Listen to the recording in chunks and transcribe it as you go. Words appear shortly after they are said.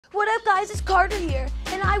What up guys, it's Carter here,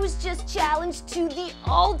 and I was just challenged to the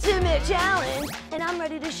ultimate challenge, and I'm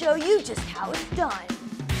ready to show you just how it's done.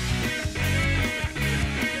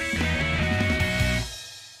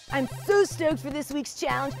 I'm so stoked for this week's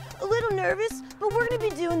challenge, a little nervous, but we're gonna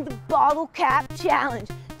be doing the bottle cap challenge.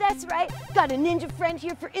 That's right, got a ninja friend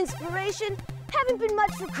here for inspiration. Haven't been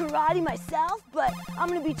much for karate myself, but I'm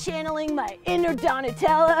gonna be channeling my inner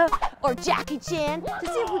Donatello or Jackie Chan to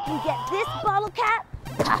see if we can get this bottle cap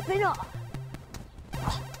popping off.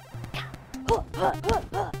 You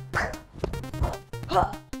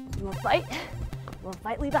wanna fight? You wanna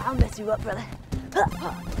fight, Levi? I'll mess you up, brother.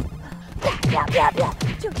 Yeah.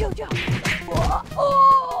 Joe.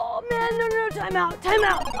 Oh, man, no, time out.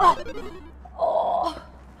 Oh,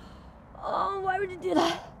 why would you do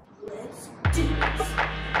that? Let's do this.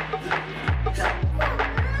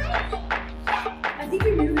 I think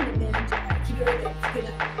you're moving it, man. Keep it right there. Good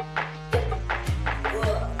enough.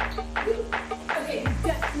 Okay,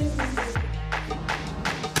 definitely move it.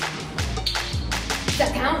 Does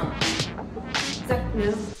that count? Does that,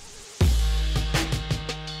 no?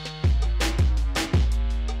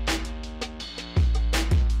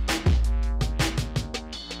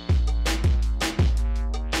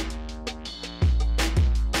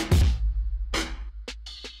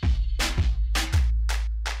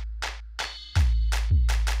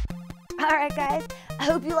 Alright guys, I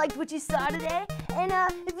hope you liked what you saw today, and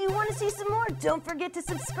if you want to see some more, don't forget to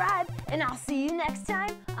subscribe, and I'll see you next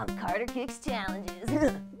time on Carter Kicks Challenges.